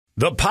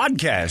The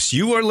podcast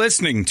you are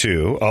listening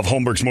to of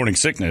Holmberg's Morning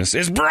Sickness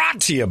is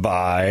brought to you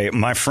by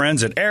my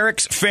friends at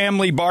Eric's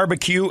Family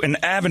Barbecue in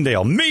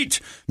Avondale. Meat,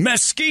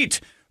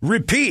 mesquite,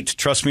 repeat.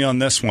 Trust me on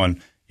this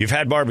one. You've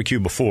had barbecue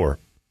before,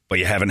 but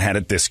you haven't had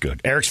it this good.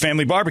 Eric's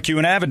Family Barbecue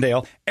in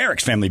Avondale,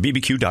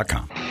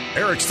 ericsfamilybbq.com.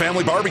 Eric's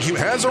Family Barbecue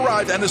has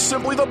arrived and is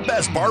simply the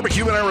best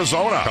barbecue in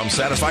Arizona. Come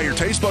satisfy your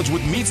taste buds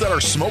with meats that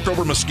are smoked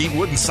over mesquite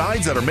wood and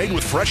sides that are made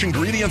with fresh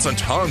ingredients and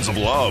tons of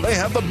love. They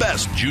have the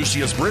best,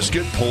 juiciest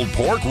brisket, pulled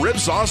pork, rib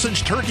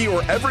sausage, turkey,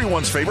 or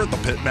everyone's favorite, the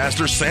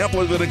Pitmaster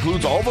sampler that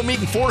includes all the meat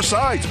and 4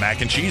 sides,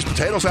 mac and cheese,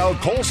 potato salad,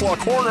 coleslaw,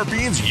 corn, or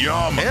beans,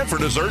 yum. And for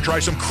dessert, try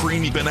some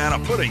creamy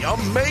banana pudding,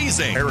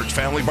 amazing. Eric's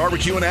Family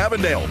Barbecue in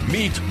Avondale.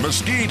 Meat,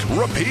 mesquite,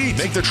 repeat.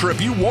 Make the trip,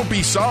 you won't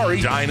be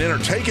sorry. Dine in or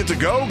take it to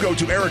go. Go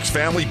to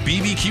ericsfamilybbq.com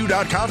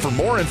for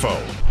more info.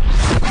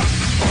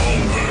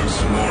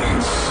 Holmberg's Morning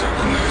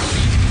Sickness.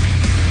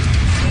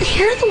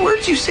 Hear the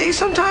words you say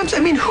sometimes? I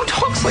mean, who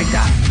talks like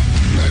that?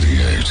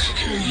 98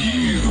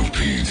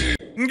 KUPD.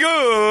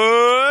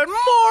 Good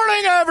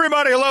morning,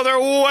 everybody. Hello there.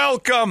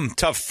 Welcome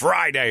to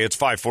Friday. It's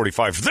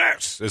 5:45.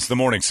 This is the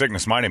Morning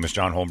Sickness. My name is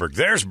John Holmberg.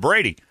 There's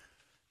Brady.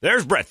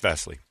 There's Brett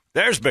Vesley.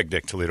 There's Big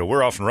Dick Toledo.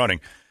 We're off and running.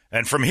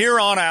 And from here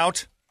on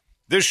out,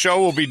 this show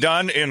will be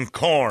done in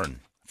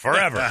corn.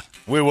 Forever.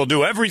 We will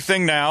do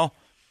everything now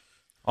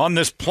on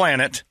this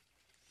planet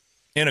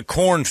in a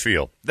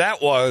cornfield.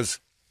 That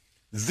was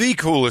the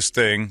coolest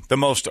thing, the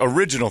most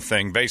original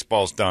thing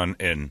baseball's done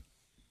in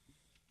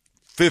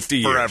 50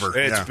 years. Forever.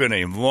 It's been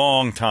a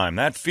long time.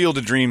 That Field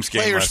of Dreams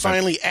game. Players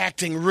finally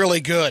acting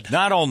really good.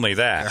 Not only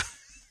that,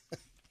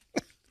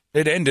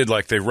 it ended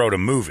like they wrote a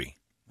movie.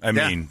 I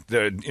mean,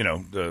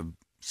 the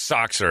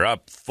Sox are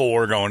up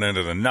 4 going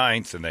into the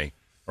 9th, and they...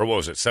 Or what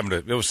was it?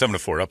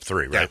 7-4, up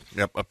 3, right?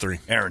 Yeah, yep, up 3.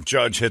 Aaron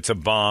Judge hits a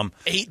bomb.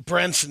 8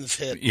 Brenson's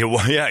hit. You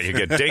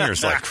get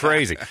dingers like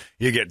crazy.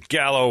 You get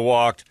Gallo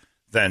walked,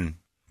 then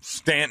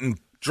Stanton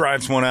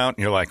drives one out,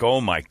 and you're like, oh,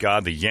 my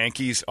God, the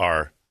Yankees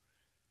are...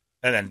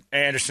 And then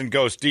Anderson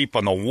goes deep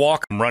on the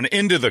walk and run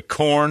into the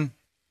corn.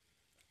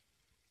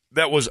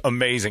 That was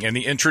amazing. And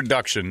the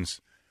introductions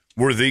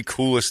were the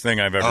coolest thing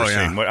I've ever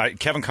seen.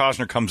 Kevin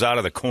Costner comes out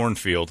of the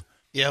cornfield.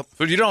 Yep.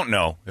 But you don't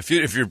know, if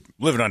you're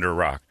living under a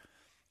rock,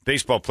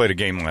 baseball played a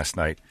game last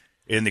night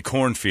in the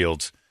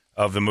cornfields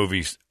of the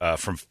movies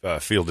from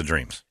Field of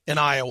Dreams. In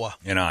Iowa.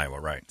 In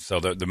Iowa, right. So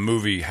the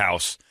movie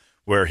house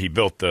where he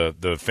built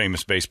the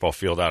famous baseball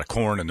field out of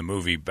corn in the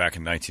movie back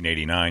in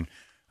 1989,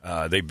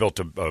 they built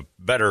a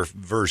better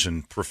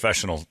version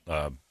professional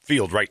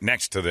field right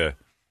next to the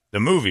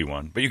movie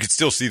one. But you could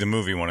still see the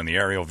movie one in the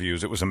aerial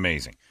views. It was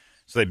amazing.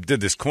 So they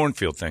did this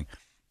cornfield thing.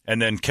 And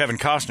then Kevin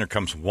Costner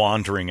comes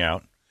wandering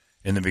out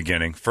in the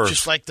beginning. First,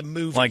 just like the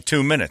movie. Like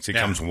 2 minutes. He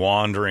comes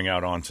wandering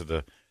out onto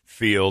the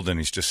field, and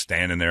he's just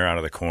standing there out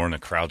of the corn. The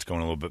crowd's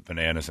going a little bit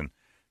bananas, and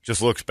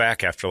just looks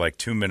back after like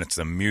 2 minutes.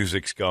 The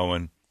music's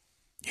going.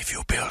 If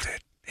you build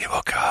it, it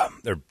will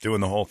come. They're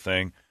doing the whole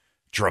thing.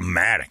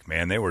 Dramatic,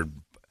 man. They were.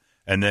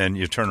 And then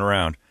you turn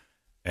around,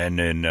 and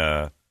then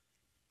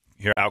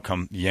here out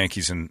come the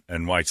Yankees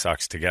and White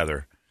Sox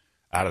together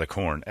out of the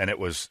corn. And it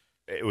was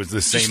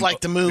the same. Just like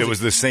the movie. It was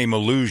the same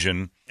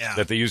illusion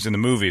that they used in the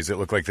movies. It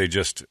looked like they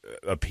just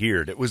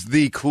appeared. It was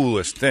the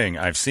coolest thing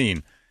I've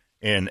seen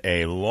in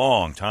a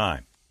long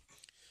time.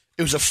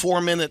 It was a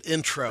 4-minute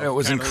intro. It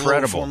was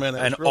incredible. 4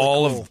 minutes. And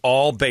really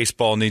all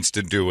baseball needs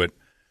to do it.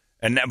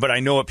 But I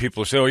know what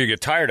people say, you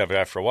get tired of it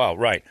after a while.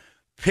 Right.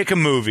 Pick a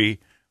movie,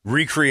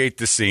 recreate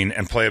the scene,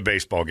 and play a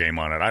baseball game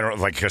on it. I don't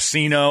like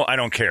Casino. I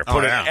don't care.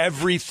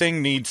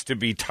 Everything needs to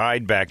be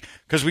tied back,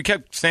 because we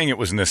kept saying it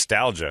was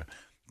nostalgia.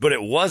 But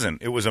it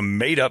wasn't. It was a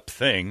made-up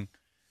thing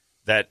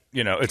that,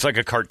 it's like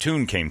a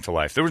cartoon came to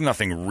life. There was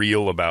nothing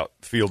real about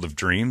Field of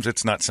Dreams.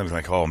 It's not something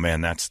like, oh,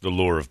 man, that's the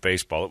lure of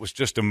baseball. It was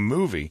just a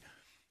movie.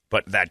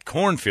 But that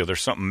cornfield,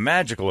 there's something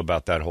magical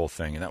about that whole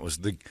thing, and that was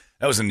the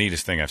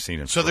neatest thing I've seen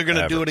in So they're going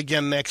to do it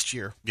again next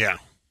year. Yeah.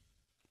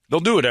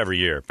 They'll do it every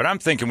year. But I'm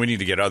thinking we need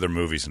to get other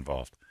movies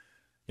involved.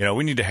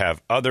 We need to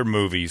have other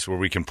movies where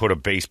we can put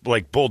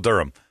like Bull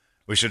Durham.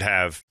 We should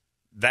have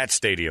that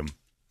stadium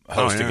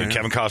hosting it.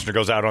 Kevin Costner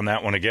goes out on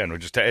that one again.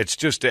 It's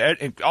just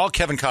all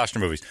Kevin Costner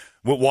movies.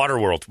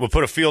 Waterworld. We'll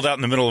put a field out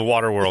in the middle of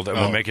Waterworld, and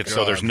we'll make it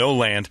so there's no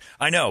land.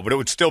 I know, but it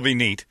would still be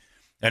neat.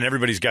 And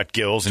everybody's got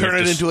gills. And turn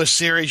it into a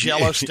series,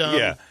 Yellowstone.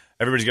 Yeah.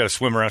 Everybody's got to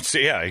swim around.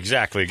 Yeah,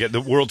 exactly. The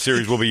World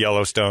Series will be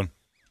Yellowstone.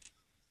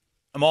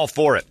 I'm all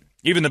for it.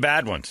 Even the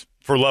bad ones.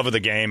 For love of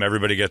the game,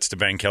 everybody gets to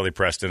bang Kelly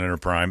Preston in her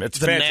prime. It's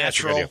the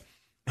fantastic natural.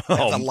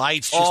 Video. The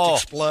lights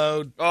just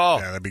explode. Oh,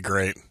 yeah, that'd be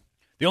great.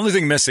 The only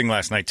thing missing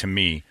last night to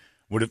me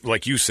would have,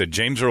 like you said,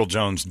 James Earl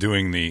Jones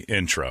doing the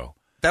intro.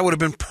 That would have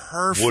been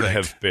perfect. Would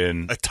have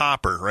been a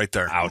topper right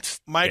there.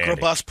 Outstanding.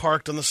 Microbus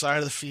parked on the side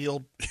of the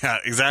field. Yeah,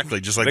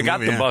 exactly. Just like they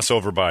got the bus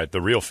over by the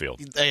real field.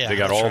 Yeah, they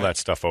got all that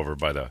stuff over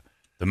by the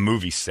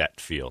movie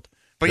set field.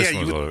 But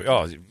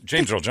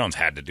James Earl Jones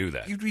had to do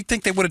that. You'd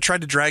think they would have tried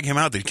to drag him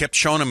out. They kept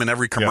showing him in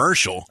every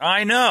commercial. Yep.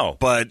 I know.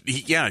 But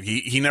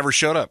he never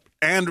showed up.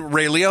 And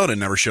Ray Liotta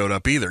never showed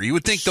up either. You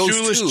would think those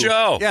Shoeless two.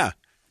 Joe. Yeah.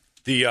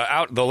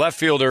 The left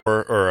fielder,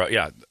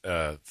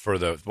 for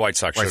the White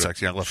Sox.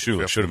 Left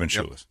field. Should have been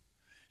shoeless.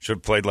 Should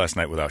have played last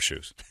night without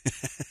shoes.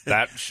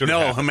 That should have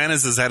happened.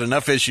 Jimenez has had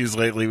enough issues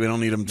lately. We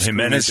don't need him.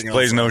 Jimenez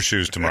plays no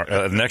shoes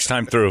tomorrow. Next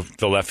time through,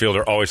 the left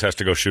fielder always has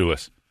to go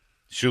shoeless.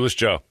 Shoeless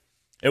Joe.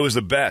 It was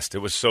the best. It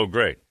was so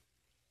great.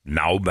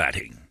 Now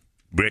batting,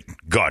 Brett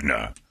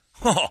Gardner.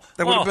 Oh,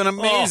 that would have been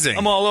amazing.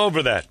 I'm all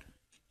over that.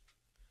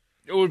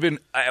 It would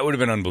have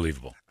been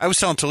unbelievable. I was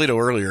telling Toledo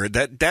earlier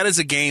that is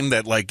a game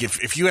that, like,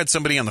 if you had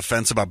somebody on the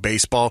fence about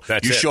baseball,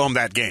 show them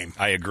that game.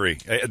 I agree.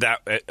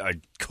 I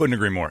couldn't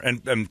agree more.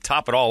 And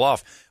top it all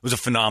off, it was a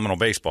phenomenal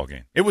baseball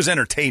game. It was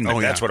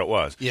entertainment. That's what it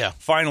was. Yeah.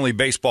 Finally,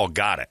 baseball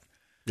got it.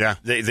 Yeah.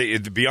 They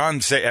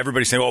beyond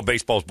everybody saying, "Oh,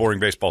 baseball's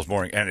boring,"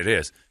 and it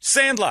is.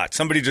 Sandlot.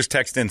 Somebody just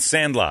texted in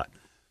Sandlot.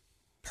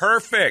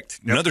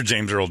 Perfect. Yep. Another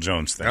James Earl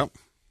Jones thing.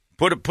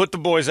 Yep. Put the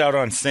boys out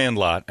on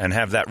Sandlot and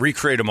have that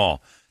recreate them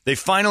all. They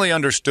finally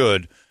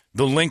understood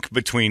the link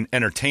between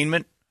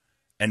entertainment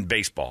and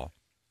baseball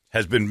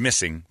has been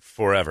missing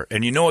forever.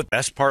 And you know what the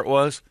best part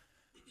was?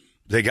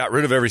 They got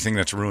rid of everything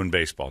that's ruined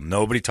baseball.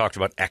 Nobody talked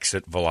about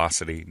exit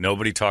velocity.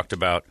 Nobody talked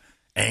about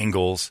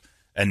angles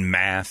and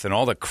math and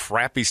all the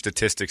crappy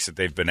statistics that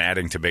they've been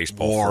adding to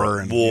baseball.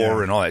 War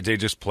and all that. They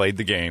just played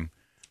the game,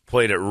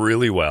 played it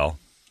really well.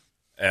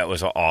 It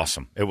was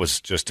awesome. It was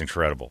just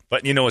incredible.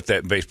 But you know what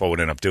that baseball would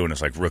end up doing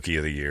is like Rookie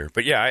of the Year.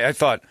 But yeah, I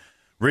thought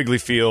Wrigley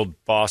Field,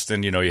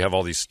 Boston, you have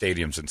all these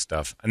stadiums and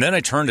stuff. And then I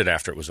turned it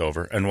after it was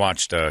over and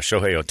watched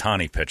Shohei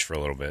Ohtani pitch for a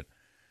little bit.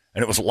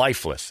 And it was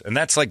lifeless. And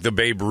that's like the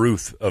Babe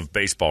Ruth of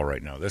baseball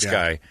right now. This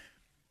guy,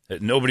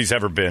 nobody's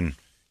ever been,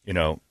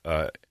 in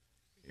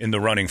the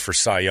running for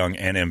Cy Young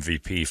and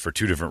MVP for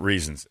two different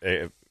reasons.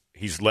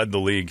 He's led the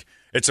league.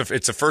 It's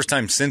the first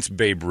time since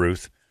Babe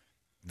Ruth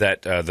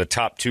that the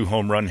top two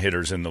home run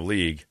hitters in the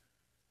league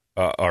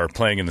are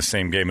playing in the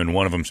same game, and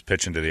one of them's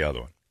pitching to the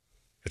other one.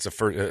 It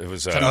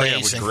was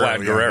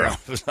Vlad Guerrero. Yeah.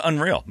 It was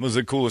unreal. It was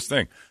the coolest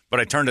thing.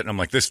 But I turned it and I'm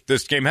like,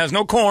 this game has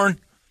no corn.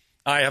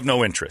 I have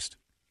no interest.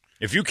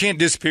 If you can't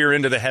disappear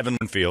into the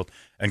heavenly field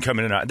and come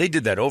in and out, they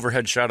did that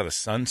overhead shot of the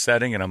sun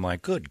setting, and I'm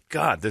like, good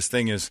God, this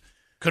thing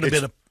could have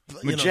been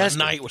majestic.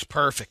 The night was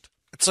perfect.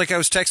 It's like I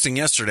was texting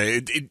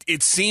yesterday.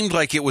 It seemed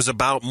like it was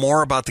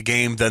more about the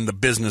game than the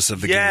business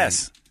of the game.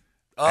 Yes.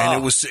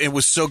 And it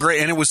was so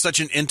great, and it was such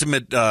an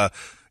intimate.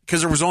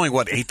 Because there was only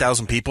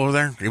 8,000 people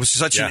there. It was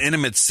such an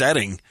intimate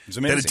setting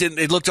that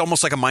it looked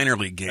almost like a minor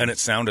league game, and it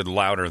sounded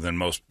louder than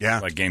most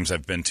games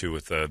I've been to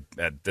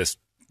at this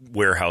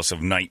warehouse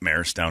of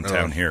nightmares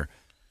downtown here.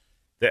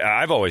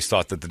 I've always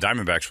thought that the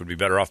Diamondbacks would be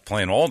better off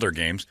playing all their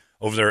games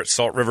over there at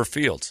Salt River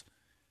Fields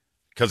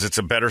because it's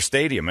a better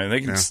stadium. I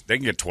mean, they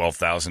can get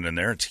 12,000 in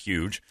there. It's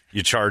huge.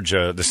 You charge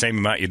the same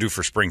amount you do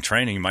for spring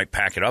training. You might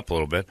pack it up a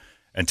little bit.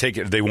 And take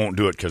it. They won't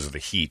do it because of the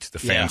heat. The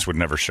fans would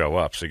never show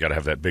up, so you got to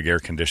have that big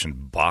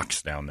air-conditioned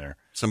box down there.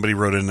 Somebody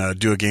wrote in,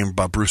 do a game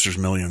about Brewster's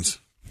Millions.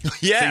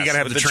 Yeah, so you got to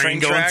have the train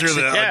going through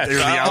the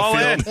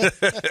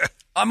outfield.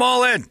 I'm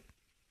all in.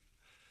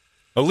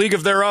 A league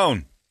of their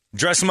own.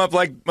 Dress them up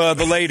like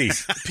the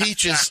ladies.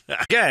 Peaches.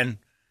 Again,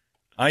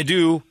 I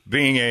do,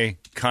 being a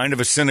kind of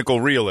a cynical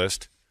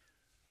realist,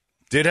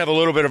 did have a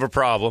little bit of a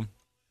problem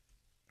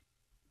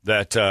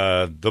that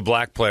the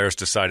black players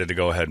decided to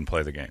go ahead and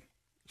play the game.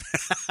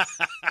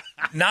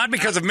 Not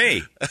because of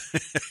me.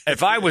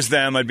 If I was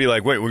them, I'd be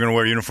like, wait, we're going to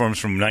wear uniforms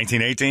from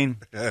 1918?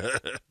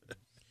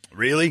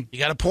 Really? You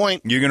got a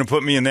point. You're going to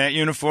put me in that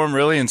uniform,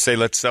 really, and say,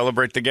 let's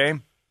celebrate the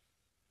game?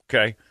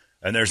 Okay.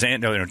 And there's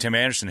Tim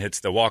Anderson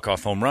hits the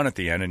walk-off home run at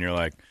the end, and you're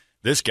like,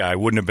 this guy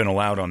wouldn't have been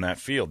allowed on that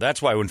field.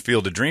 That's why when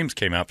Field of Dreams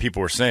came out,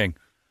 people were saying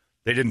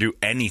they didn't do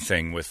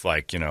anything with,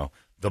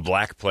 the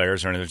black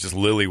players or anything. It was just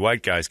lily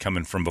white guys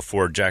coming from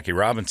before Jackie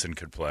Robinson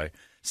could play,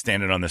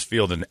 standing on this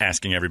field and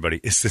asking everybody,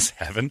 is this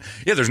heaven?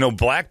 Yeah, there's no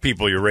black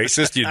people, you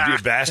racist, you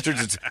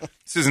bastards.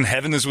 This isn't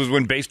heaven. This was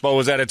when baseball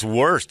was at its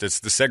worst. It's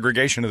the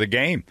segregation of the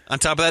game. On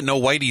top of that,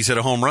 no Whiteys hit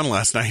a home run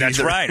last night. That's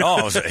right. Oh,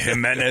 it was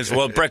Jimenez.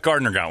 Well, Brett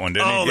Gardner got one,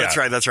 didn't he? Oh, that's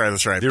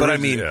right. But I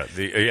mean...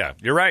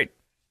 you're right.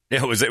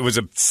 Yeah, it was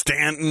a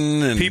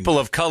Stanton and people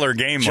of color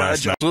game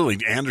last night.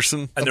 Absolutely.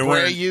 Anderson. And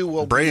Abreu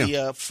will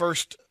be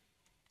first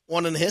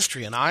one in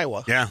history in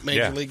Iowa. Yeah.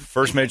 Major League.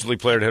 First Major League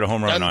player to hit a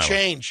home run in Iowa. Doesn't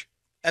change.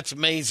 That's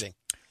amazing.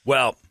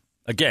 Well,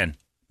 again,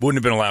 wouldn't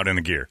have been allowed in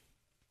the gear.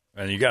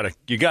 And you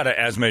gotta,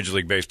 as Major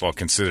League Baseball,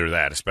 consider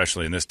that,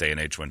 especially in this day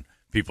and age when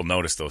people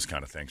notice those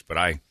kind of things. But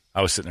I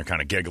was sitting there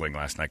kind of giggling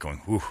last night going,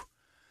 whew,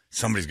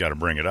 somebody's got to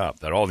bring it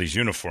up, that all these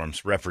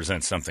uniforms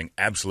represent something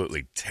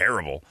absolutely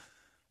terrible.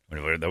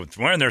 They're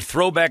wearing their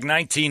throwback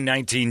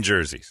 1919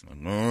 jerseys.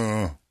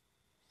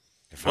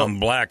 If I'm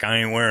black, I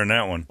ain't wearing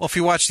that one. Well, if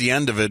you watch the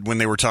end of it, when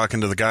they were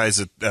talking to the guys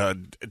at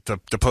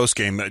the post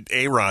game,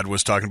 A-Rod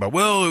was talking about,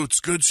 well, it's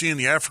good seeing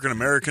the African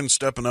Americans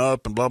stepping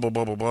up and blah blah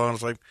blah blah blah. I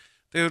was like,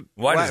 dude,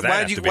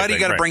 why do you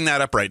got to bring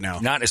that up right now?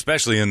 Not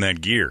especially in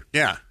that gear.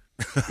 Yeah,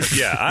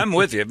 yeah, I'm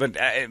with you. But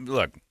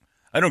look,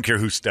 I don't care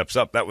who steps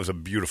up. That was a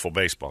beautiful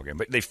baseball game.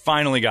 But they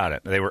finally got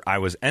it. I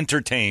was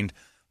entertained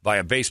by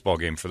a baseball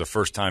game for the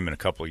first time in a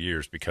couple of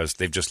years because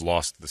they've just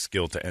lost the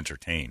skill to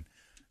entertain.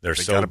 They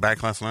got it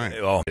back last night.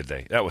 Oh, did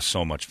they? That was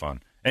so much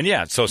fun. And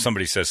yeah, so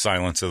somebody says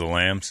Silence of the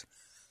Lambs.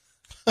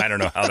 I don't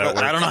know how that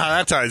works. I don't know how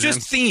that ties in.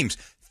 Just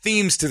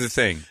themes to the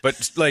thing.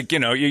 But like,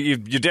 you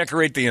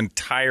decorate the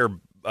entire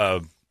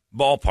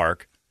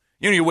ballpark.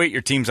 You wait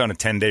your team's on a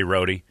 10-day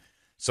roadie,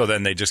 so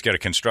then they just get a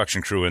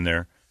construction crew in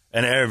there,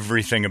 and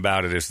everything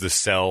about it is the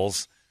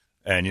cells,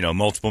 and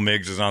multiple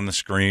Miggs is on the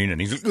screen, and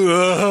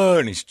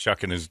he's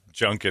chucking his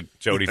junk at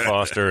Jodie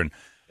Foster, and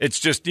it's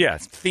just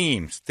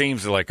themes.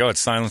 Themes are like, it's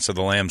Silence of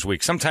the Lambs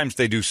week. Sometimes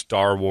they do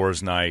Star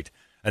Wars night,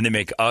 and they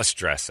make us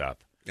dress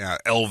up. Yeah,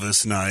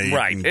 Elvis night,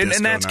 right? And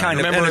that's kind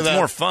of Remember it's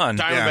more fun.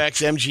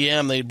 Diamondbacks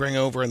MGM they'd bring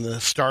over in the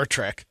Star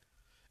Trek.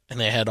 And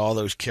they had all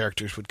those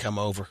characters would come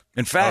over.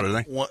 In fact,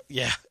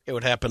 it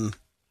would happen.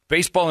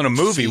 Baseball in a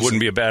movie wouldn't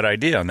be a bad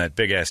idea on that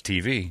big-ass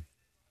TV.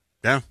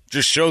 Yeah.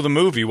 Just show the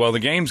movie while the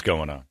game's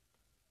going on.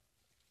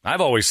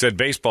 I've always said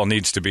baseball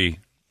needs to be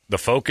the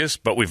focus,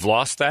 but we've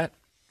lost that.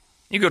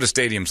 You go to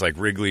stadiums like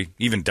Wrigley,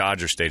 even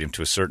Dodger Stadium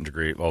to a certain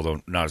degree,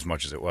 although not as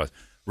much as it was.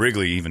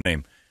 Wrigley, even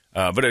name.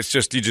 But it's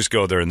just, you just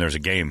go there and there's a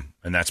game,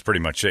 and that's pretty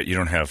much it. You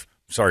don't have,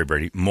 sorry,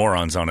 Brady,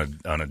 morons on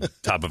a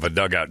top of a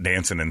dugout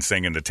dancing and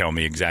singing to tell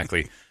me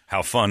exactly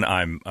how fun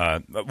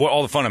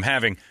all the fun I'm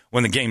having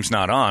when the game's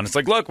not on. It's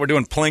like, look, we're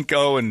doing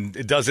Plinko and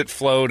Does It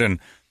Float and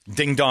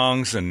Ding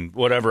Dongs and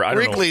whatever. I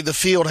don't know. Wrigley, the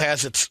field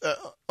has its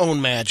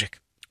own magic.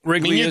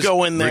 Wrigley you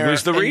go in there,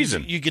 Wrigley's the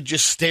reason. You could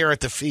just stare at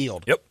the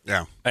field. Yep.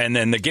 Yeah. And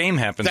then the game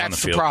happens on the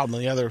field. That's the problem.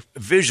 The other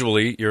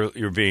visually,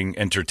 you're being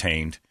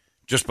entertained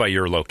just by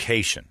your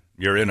location.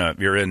 You're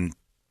in,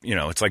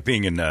 it's like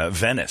being in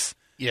Venice.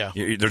 Yeah.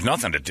 There's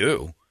nothing to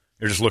do.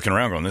 You're just looking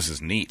around going, this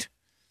is neat.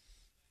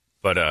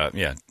 But,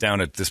 down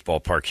at this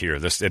ballpark here,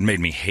 it made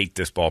me hate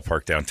this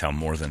ballpark downtown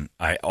more than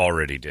I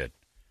already did.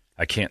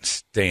 I can't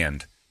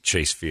stand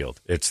Chase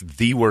Field. It's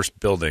the worst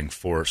building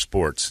for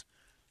sports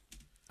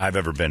I've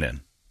ever been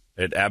in.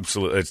 It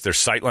absolutely. Their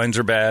sightlines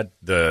are bad.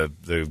 The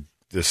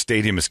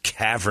stadium is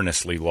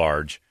cavernously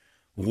large,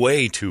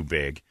 way too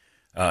big.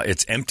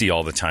 It's empty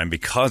all the time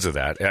because of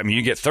that. I mean,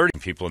 you get 30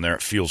 people in there.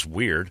 It feels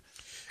weird.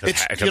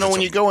 It's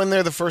when you go in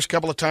there the first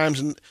couple of times,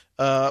 and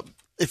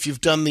if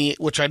you've done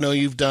which I know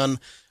you've done,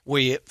 where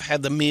you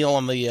had the meal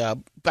on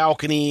the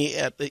balcony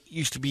it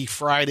used to be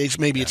Fridays,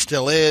 maybe it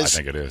still is.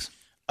 I think it is.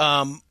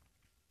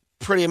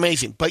 Pretty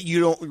amazing, but you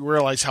don't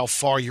realize how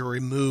far you're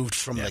removed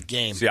from the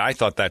game. See, I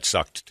thought that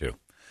sucked too.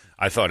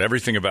 I thought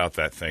everything about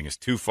that thing is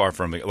too far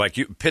from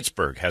the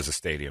Pittsburgh has a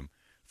stadium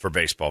for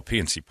baseball,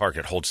 PNC Park.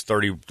 It holds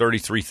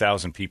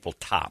 33,000 people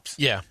tops.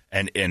 Yeah.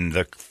 And in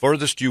the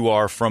furthest you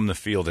are from the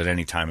field at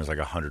any time is like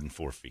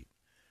 104 feet.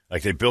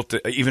 Like they built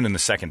it, even in the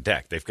second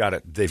deck. They've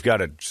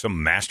got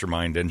some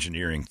mastermind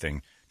engineering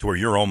thing to where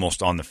you're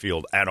almost on the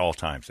field at all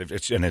times.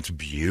 It's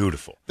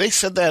beautiful. They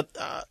said that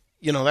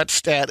that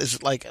stat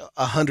is like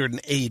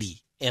 180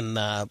 in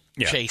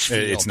Chase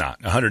Field. It's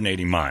not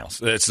 180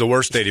 miles. It's the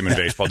worst stadium in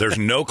baseball. There's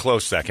no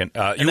close second.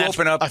 You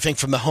open up, I think,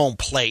 from the home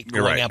plate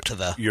going up to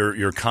the.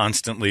 You're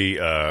constantly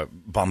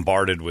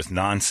bombarded with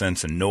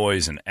nonsense and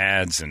noise and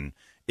ads and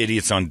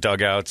idiots on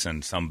dugouts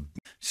and some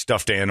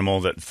stuffed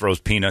animal that throws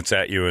peanuts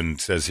at you and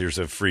says, "Here's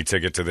a free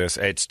ticket to this."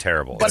 It's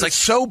terrible. But it's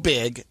so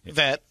big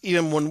that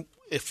even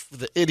if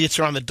the idiots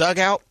are on the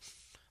dugout,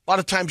 a lot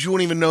of times you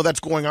wouldn't even know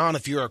that's going on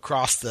if you're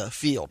across the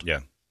field.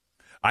 Yeah.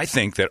 I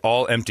think that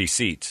all empty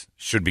seats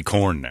should be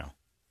corn now.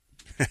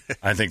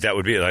 I think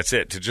that's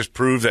it, to just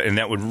prove that, and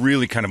that would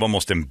really kind of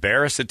almost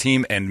embarrass a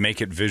team and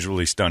make it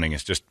visually stunning.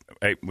 It's just,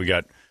 hey, we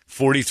got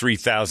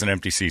 43,000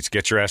 empty seats.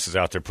 Get your asses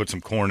out there, put some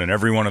corn in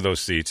every one of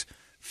those seats,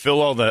 fill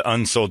all the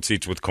unsold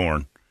seats with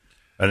corn,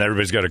 and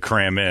everybody's got to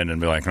cram in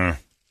and be like,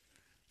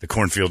 the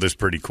cornfield is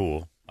pretty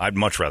cool. I'd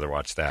much rather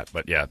watch that.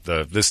 But yeah,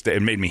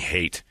 it made me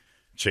hate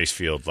Chase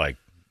Field like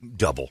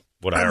double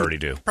what I already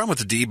do. The problem with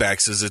the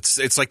D-backs is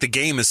it's like the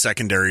game is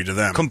secondary to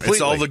them. Completely.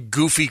 It's all the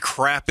goofy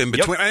crap in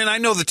between. Yep. And I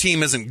know the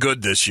team isn't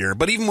good this year,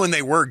 but even when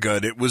they were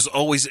good, it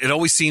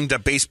always seemed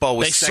that baseball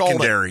was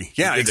secondary.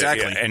 Yeah,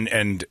 exactly. Yeah.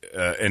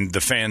 And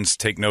the fans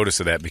take notice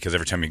of that because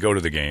every time you go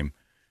to the game,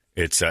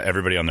 it's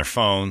everybody on their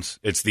phones.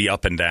 It's the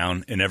up and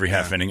down in every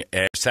half inning.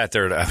 I sat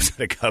there. I was at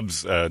a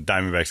Cubs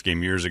Diamondbacks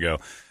game years ago,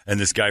 and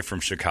this guy from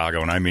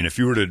Chicago. And I mean, if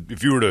you were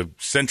to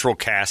central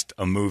cast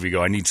a movie,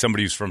 I need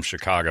somebody who's from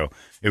Chicago.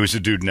 It was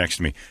a dude next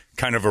to me,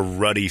 kind of a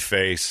ruddy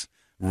face,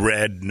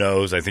 red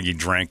nose. I think he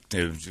drank.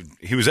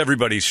 He was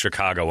everybody's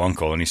Chicago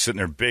uncle, and he's sitting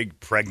there, big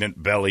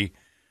pregnant belly,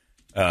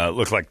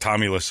 looked like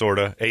Tommy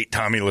Lasorda, ate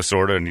Tommy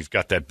Lasorda, and he's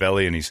got that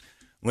belly, and he's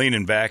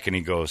leaning back, and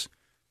he goes,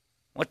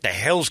 "What the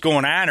hell's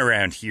going on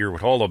around here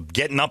with all the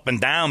getting up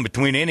and down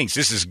between innings?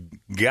 This is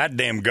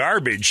goddamn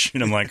garbage."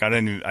 And I'm like, I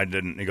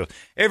didn't. He goes,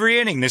 "Every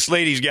inning, this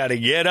lady's got to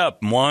get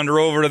up and wander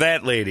over to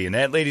that lady, and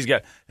that lady's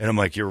got." And I'm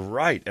like, "You're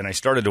right." And I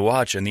started to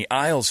watch, and the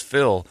aisles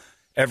fill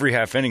every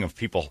half inning of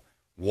people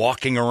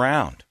walking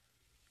around,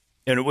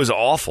 and it was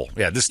awful.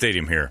 Yeah, this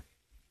stadium here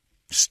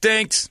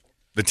stinks.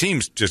 The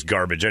team's just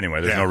garbage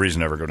anyway. There's no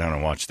reason to ever go down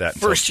and watch that.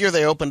 First year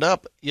they opened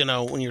up,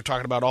 when you're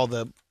talking about all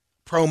the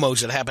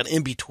promos that happen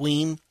in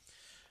between.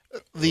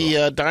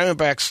 The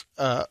Diamondbacks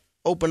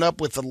opened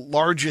up with the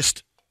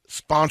largest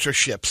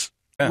sponsorships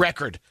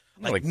record.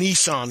 Like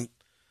Nissan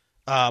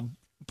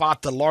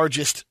bought the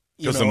largest.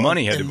 Because the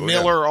money had to go.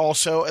 Miller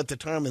also at the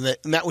time, and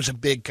that was a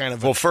big kind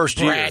of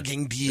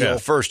bragging deal. Yeah,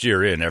 first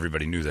year in,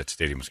 everybody knew that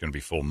stadium was going to be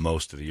full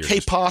most of the year.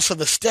 Cape Pasa,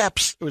 the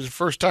steps. It was the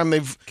first time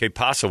Cape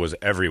Pasa was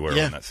everywhere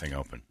when that thing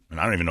opened. And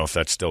I don't even know if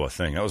that's still a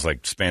thing. That was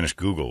like Spanish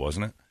Google,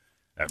 wasn't it?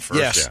 At first,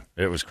 yes.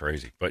 Yeah. It was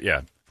crazy. But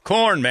yeah,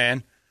 Corn,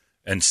 man,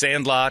 and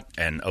Sandlot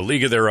and A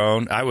League of Their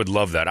Own. I would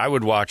love that. I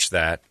would watch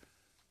that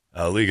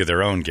A League of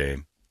Their Own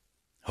game.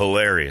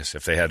 Hilarious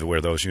if they had to wear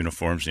those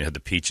uniforms and you had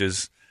the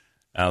peaches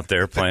out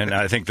there playing.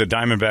 I think the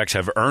Diamondbacks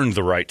have earned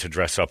the right to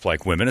dress up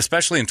like women,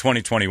 especially in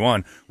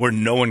 2021 where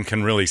no one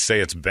can really say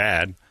it's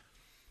bad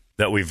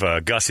that we've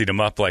gussied them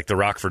up like the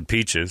Rockford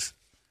Peaches.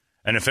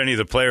 And if any of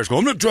the players go,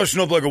 I'm not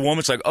dressing up like a woman,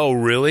 it's like, oh,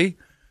 really?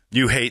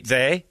 You hate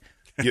they?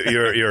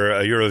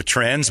 You're a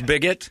trans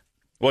bigot?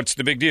 What's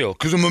the big deal?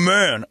 Because I'm a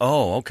man.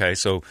 Oh, okay.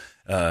 So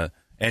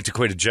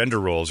antiquated gender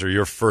roles are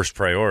your first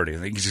priority.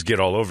 And you can just get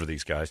all over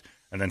these guys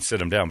and then sit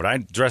them down. But I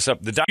dress up.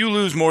 You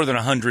lose more than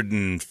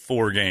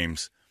 104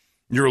 games.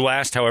 Your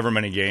last however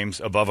many games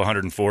above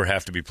 104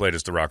 have to be played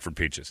as the Rockford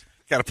Peaches.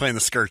 Got to play in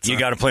the skirts. You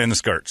got to play in the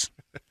skirts.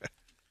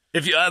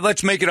 If you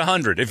let's make it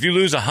 100. If you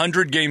lose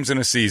 100 games in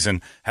a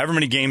season, however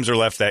many games are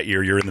left that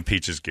year, you're in the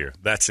Peaches gear.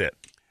 That's it.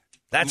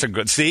 That's a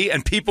good see.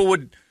 And people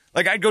would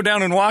I'd go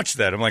down and watch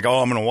that. I'm like, oh,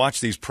 I'm going to watch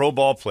these pro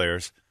ball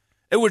players.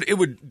 It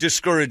would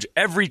discourage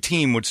every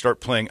team would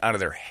start playing out of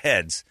their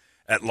heads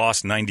at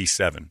loss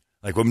 97.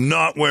 Like, I'm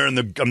not wearing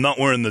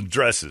the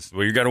dresses.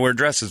 Well, you got to wear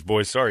dresses,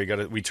 boys. Sorry,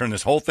 we turn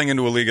this whole thing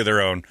into a league of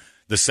their own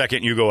the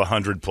second you go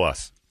 100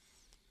 plus.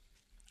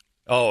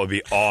 Oh, it'd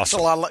be awesome.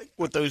 It's a lot like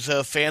what those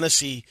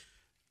fantasy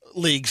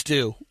leagues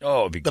do.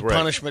 Oh, it'd be great. The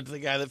punishment to the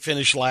guy that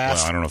finished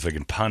last. Well, I don't know if they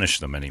can punish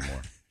them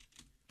anymore.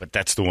 But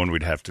that's the one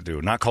we'd have to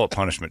do. Not call it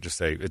punishment. Just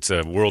say it's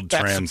a World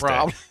Trans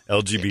Day.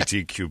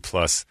 LGBTQ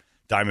plus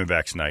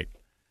Diamondbacks night.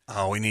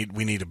 Oh, we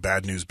need a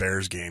Bad News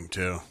Bears game,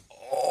 too.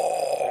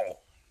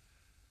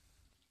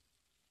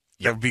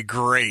 That would be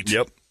great.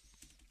 Yep.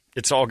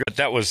 It's all good.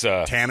 That was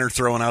Tanner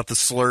throwing out the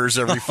slurs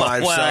every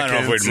 5 seconds. I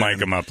don't know if we'd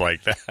mic him up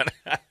like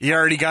that. you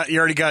already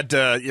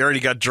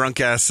got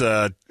drunk ass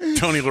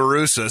Tony La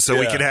Russa, so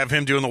we could have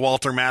him doing the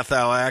Walter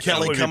Matthau act.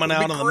 Kelly coming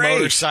out on the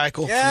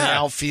motorcycle from the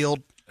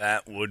outfield.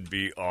 That would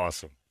be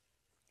awesome.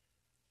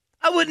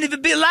 I wouldn't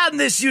even be allowed in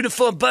this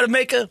uniform,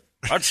 Buttermaker.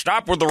 I'd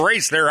stop with the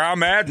race there,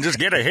 I'm at, and just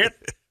get a hit.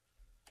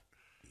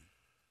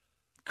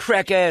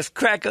 Crack-ass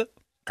cracker.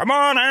 Come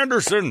on,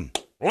 Anderson.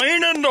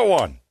 Lean into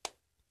one.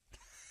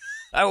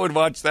 I would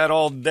watch that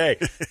all day.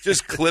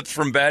 Just clips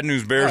from Bad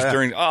News Bears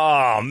during.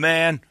 Oh,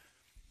 man.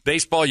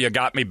 Baseball, you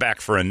got me back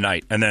for a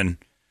night. And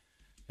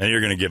you're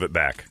going to give it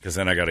back. Because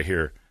then I got to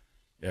hear,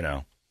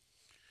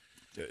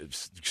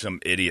 some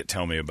idiot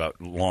tell me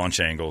about launch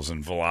angles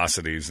and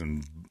velocities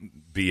and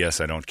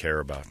BS I don't care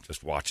about.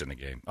 Just watching the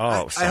game.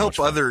 Oh, I hope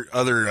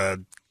other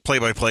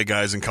play-by-play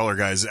guys and color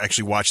guys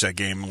actually watched that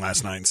game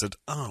last night and said,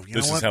 oh, you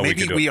know what?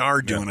 Maybe we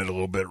are doing it a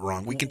little bit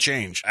wrong. We can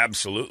change.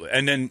 Absolutely.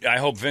 And then I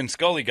hope Vin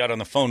Scully got on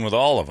the phone with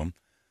all of them.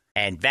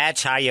 And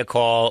that's how you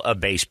call a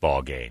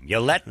baseball game. You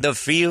let the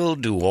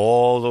field do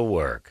all the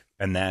work.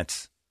 And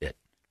that's it.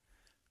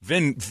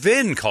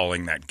 Vin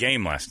calling that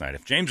game last night.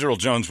 If James Earl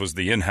Jones was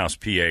the in-house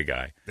PA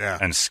guy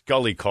and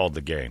Scully called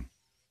the game,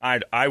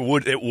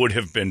 it would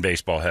have been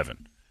baseball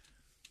heaven.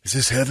 Is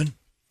this heaven?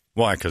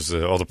 Why? Because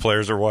all the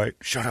players are white?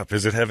 Shut up.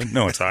 Is it heaven?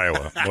 No, it's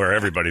Iowa, where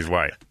everybody's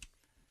white.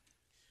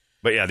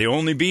 But, yeah, the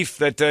only beef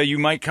that you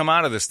might come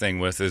out of this thing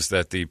with is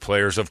that the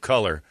players of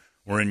color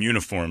were in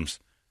uniforms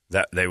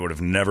that they would have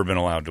never been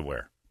allowed to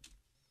wear.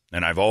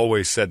 And I've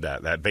always said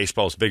that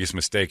baseball's biggest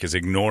mistake is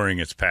ignoring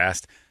its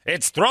past.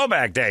 It's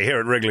Throwback Day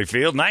here at Wrigley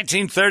Field,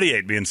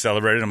 1938 being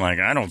celebrated. I'm like,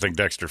 I don't think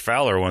Dexter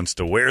Fowler wants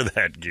to wear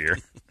that gear.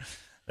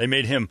 They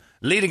made him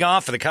leading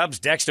off for the Cubs,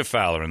 Dexter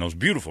Fowler, in those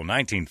beautiful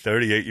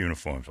 1938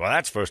 uniforms. Well,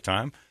 that's first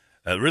time.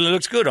 It really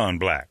looks good on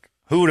black.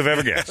 Who would have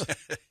ever guessed?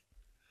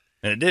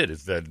 And it did.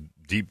 It's that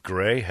deep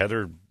gray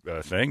heather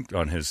thing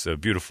on his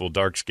beautiful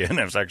dark skin.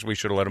 We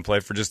should have let him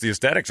play for just the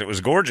aesthetics. It was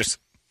gorgeous.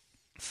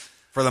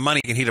 For the money,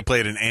 he'd have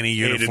played in any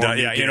uniform.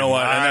 Yeah, you know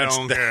what? I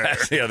don't care.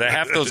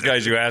 Half those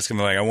guys you ask them,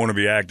 like, I want to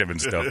be active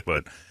and stuff,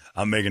 but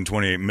I'm making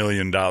 $28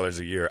 million a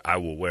year.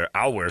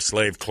 I'll wear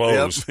slave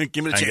clothes. Yep.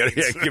 Give me the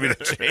chains. Give me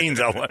the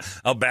chains.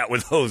 I'll bat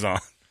with those on.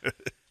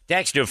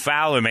 Dexter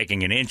Fowler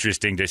making an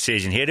interesting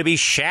decision here to be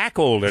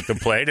shackled at the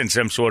plate in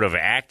some sort of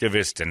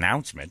activist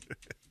announcement.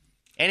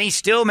 And he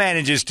still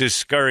manages to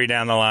scurry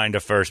down the line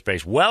to first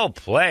base. Well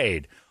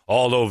played,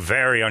 although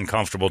very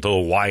uncomfortable to the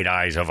wide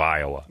eyes of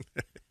Iowa.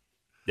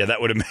 Yeah,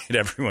 that would have made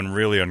everyone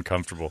really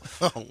uncomfortable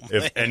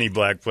if any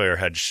black player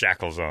had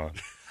shackles on.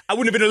 I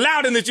wouldn't have been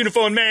allowed in this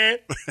uniform, man.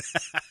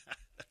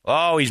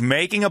 Oh, he's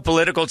making a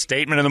political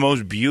statement in the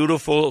most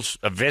beautiful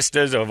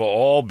vistas of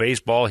all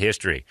baseball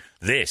history.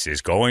 This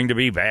is going to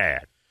be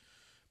bad.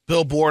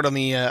 Billboard on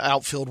the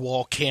outfield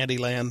wall,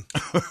 Candyland.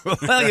 Well,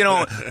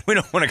 we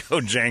don't want to go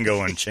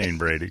Django Unchained,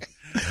 Brady.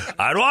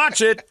 I'd watch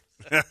it.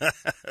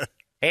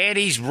 And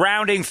he's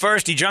rounding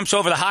first. He jumps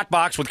over the hot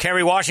box with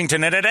Kerry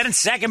Washington. And at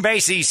second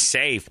base, he's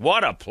safe.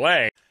 What a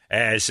play.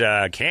 As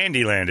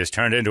Candyland has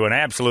turned into an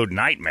absolute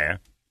nightmare.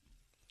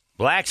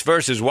 Blacks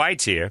versus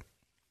whites here.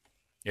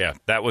 Yeah,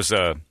 that was...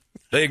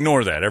 they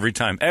ignore that every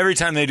time. Every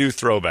time they do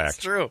throwback. It's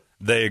true.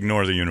 They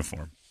ignore the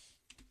uniform.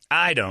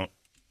 I don't.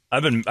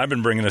 I've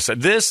been bringing this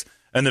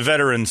and the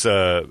Veterans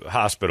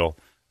Hospital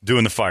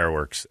doing the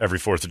fireworks every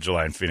 4th of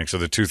July in Phoenix. So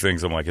the two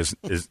things I'm like,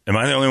 am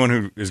I the only one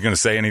who is going to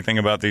say anything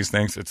about these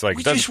things? It's like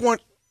we just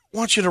want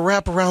you to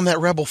wrap around that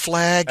rebel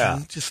flag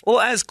and just. Well,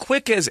 as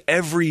quick as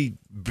every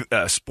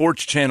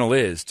sports channel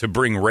is to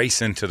bring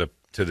race into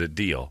the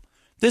deal,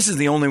 this is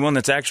the only one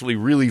that's actually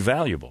really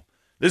valuable.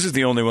 This is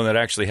the only one that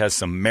actually has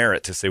some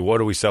merit to say,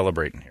 what are we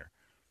celebrating here?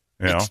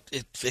 You know?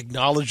 It's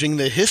acknowledging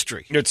the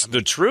history. It's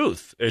the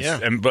truth.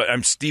 But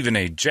I'm Stephen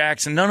A.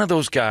 Jackson. None of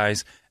those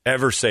guys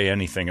ever say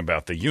anything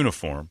about the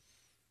uniform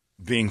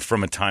being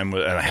from a time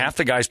when half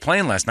the guys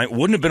playing last night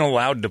wouldn't have been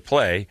allowed to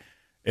play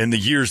in the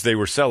years they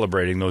were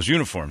celebrating those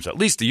uniforms. At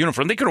least the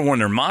uniform. They could have worn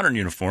their modern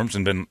uniforms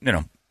and been,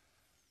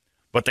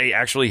 But they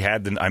actually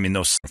had those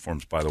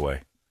uniforms, by the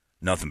way.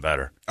 Nothing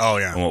better. Oh,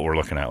 yeah. Than what we're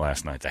looking at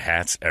last night. The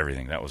hats,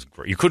 everything. That was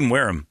great. You couldn't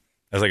wear them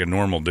as like a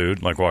normal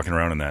dude, like walking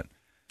around in that.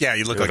 Yeah,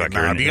 you look like a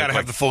knob. You got to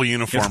have the full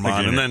uniform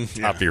on, and then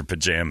top of your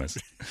pajamas.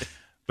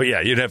 But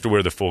yeah, you'd have to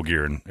wear the full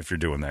gear, and if you're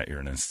doing that,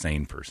 you're an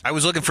insane person. I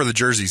was looking for the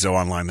jerseys though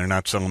online. They're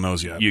not selling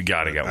those yet. You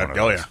got to get one of those.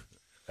 Oh yeah,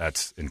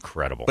 that's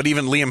incredible. But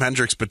even Liam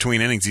Hendricks between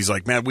innings, he's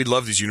like, "Man, we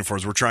love these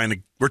uniforms. We're trying to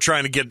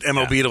get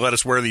MLB to let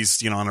us wear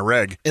these, on a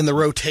reg in the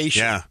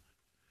rotation." Yeah.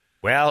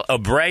 Well,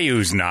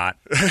 Abreu's not.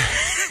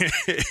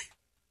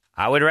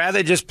 I would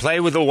rather just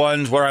play with the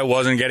ones where I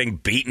wasn't getting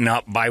beaten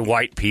up by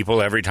white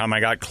people every time I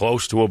got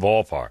close to a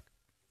ballpark.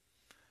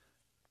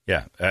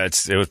 Yeah,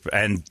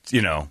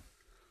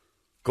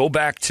 go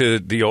back to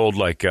the old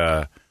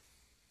the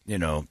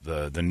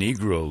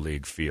Negro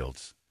League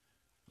fields.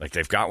 Like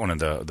they've got one of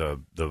the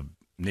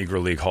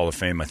Negro League Hall of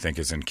Fame, I think,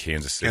 is in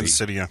Kansas City. Kansas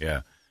City, yeah.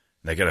 Yeah,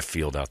 they got a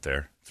field out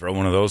there. Throw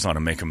one of those on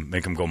and make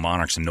them go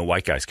Monarchs, and no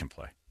white guys can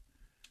play.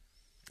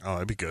 Oh,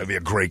 that'd be good. That'd be a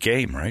great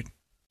game, right?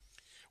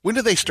 When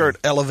did they start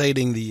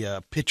elevating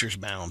the pitcher's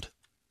mound?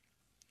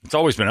 It's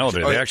always been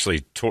elevated. They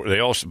actually they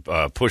also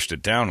pushed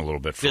it down a little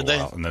bit for a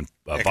while, and then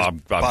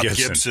Bob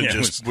Gibson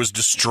just was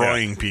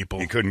destroying people.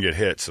 He couldn't get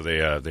hit, so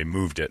they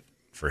moved it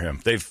for him.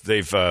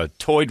 They've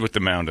toyed with the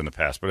mound in the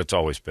past, but it's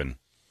always been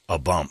a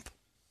bump.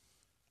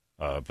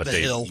 But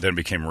then it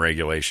became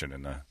regulation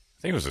in I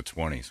think it was the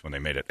 1920s when they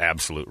made it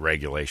absolute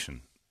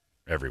regulation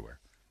everywhere.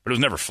 But it was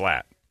never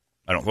flat.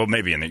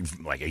 Maybe in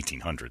like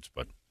 1800s,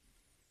 but.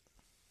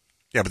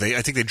 Yeah, but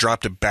I think they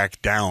dropped it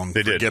back down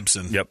for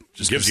Gibson. Yep.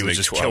 Gibson was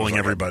just killing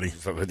everybody.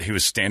 He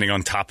was standing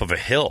on top of a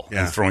hill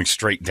and throwing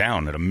straight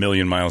down at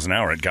 1,000,000 miles an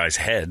hour at guys'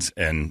 heads.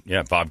 And,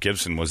 Bob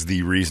Gibson was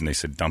the reason they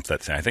said dump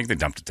that thing. I think they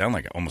dumped it down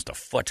like almost a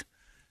foot.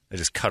 They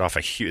just cut off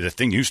the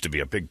thing used to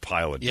be a big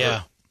pile of dirt.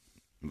 Yeah.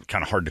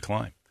 Kind of hard to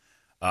climb.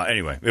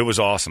 Anyway, it was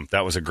awesome.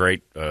 That was a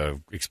great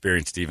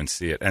experience to even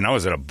see it. And I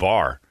was at a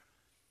bar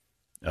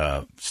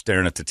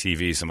staring at the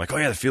TVs. I'm like, oh,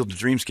 yeah, the Field of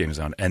Dreams game is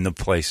on. And the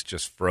place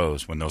just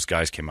froze when those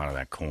guys came out of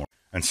that corn.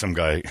 And some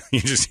guy,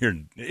 you just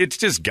hear, it's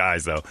just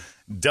guys, though.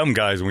 Dumb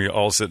guys, and we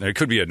all sit there. It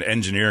could be an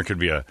engineer, it could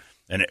be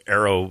an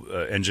aero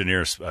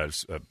engineer,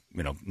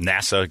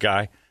 NASA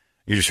guy.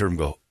 You just hear him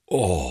go,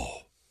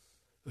 oh,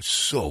 it's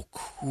so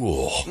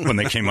cool when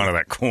they came out of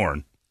that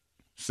corn.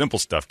 Simple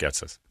stuff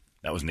gets us.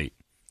 That was neat.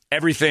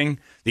 Everything,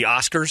 the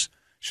Oscars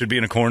should be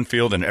in a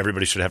cornfield, and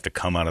everybody should have to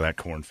come out of that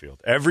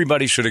cornfield.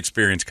 Everybody should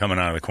experience coming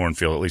out of the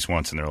cornfield at least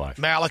once in their life.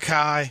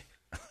 Malachi.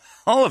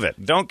 All of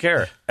it. Don't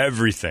care.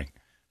 Everything.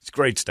 It's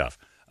great stuff.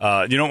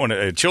 You don't want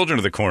to. Children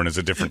of the Corn is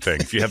a different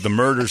thing. If you have the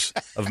murders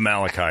of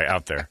Malachi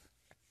out there,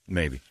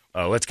 maybe.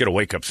 Let's get a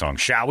wake-up song,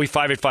 shall we?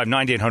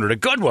 585-9800, a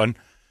good one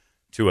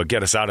to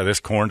get us out of this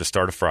corn to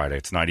start a Friday.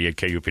 It's 98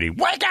 KUPD.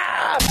 Wake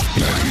up!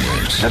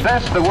 The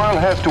best the world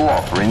has to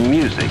offer in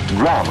music,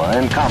 drama,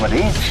 and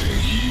comedy.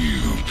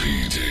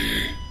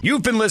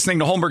 You've been listening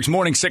to Holmberg's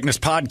Morning Sickness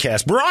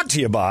Podcast, brought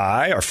to you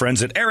by our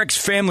friends at Eric's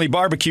Family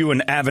Barbecue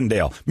in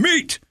Avondale.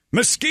 Meet,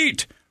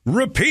 mesquite,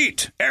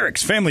 repeat.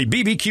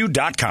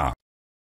 Eric'sFamilyBBQ.com.